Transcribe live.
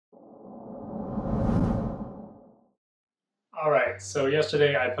Alright, so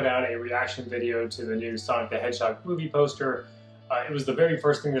yesterday I put out a reaction video to the new Sonic the Hedgehog movie poster. It was the very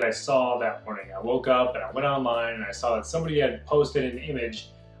first thing that I saw that morning. I woke up and I went online and I saw that somebody had posted an image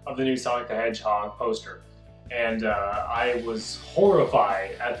of the new Sonic the Hedgehog poster. And I was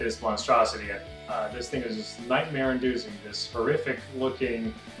horrified at this monstrosity. This thing is just nightmare-inducing, this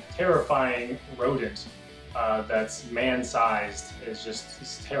horrific-looking, terrifying rodent that's man-sized.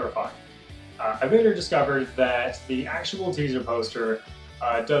 It's terrifying. I later discovered that the actual teaser poster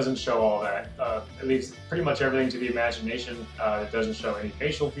doesn't show all that. It leaves pretty much everything to the imagination. It doesn't show any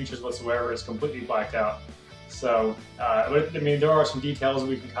facial features whatsoever. It's completely blacked out. So, I mean, there are some details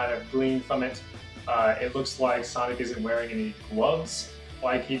we can kind of glean from it. It looks like Sonic isn't wearing any gloves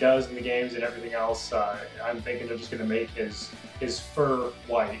like he does in the games and everything else. I'm thinking they're just going to make his fur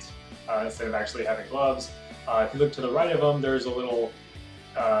white instead of actually having gloves. If you look to the right of him, there's a little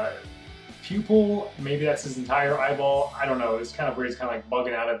pupil. Maybe that's his entire eyeball. I don't know. It's kind of weird. It's kind of like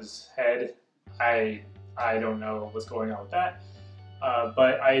bugging out of his head. I don't know what's going on with that.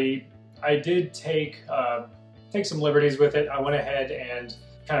 But I did take some liberties with it. I went ahead and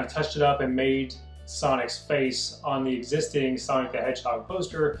kind of touched it up and made Sonic's face on the existing Sonic the Hedgehog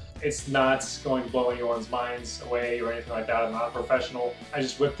poster. It's not going to blow anyone's minds away or anything like that. I'm not a professional. I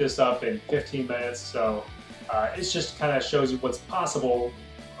just whipped this up in 15 minutes, so it just kind of shows you what's possible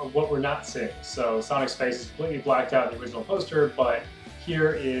of what we're not seeing. So Sonic's face is completely blacked out in the original poster, but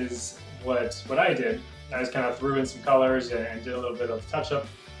here is what I did. I just kind of threw in some colors and did a little bit of touch-up.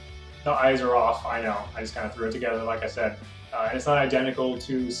 The eyes are off, I know. I just kind of threw it together, like I said. And it's not identical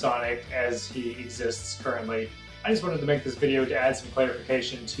to Sonic as he exists currently. I just wanted to make this video to add some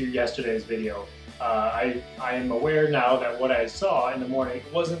clarification to yesterday's video. I am aware now that what I saw in the morning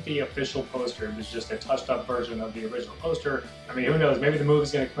wasn't the official poster. It was just a touched-up version of the original poster. I mean, who knows? Maybe the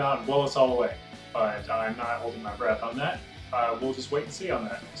movie's going to come out and blow us all away. But I'm not holding my breath on that. We'll just wait and see on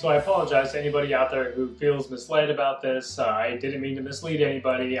that. So I apologize to anybody out there who feels misled about this. I didn't mean to mislead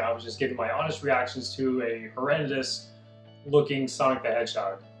anybody. I was just giving my honest reactions to a horrendous-looking Sonic the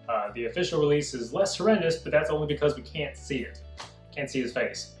Hedgehog. The official release is less horrendous, but that's only because we can't see it. Can't see his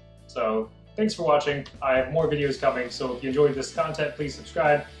face. So thanks for watching. I have more videos coming, so if you enjoyed this content, please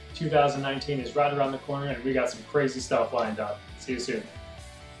subscribe. 2019 is right around the corner, and we got some crazy stuff lined up. See you soon.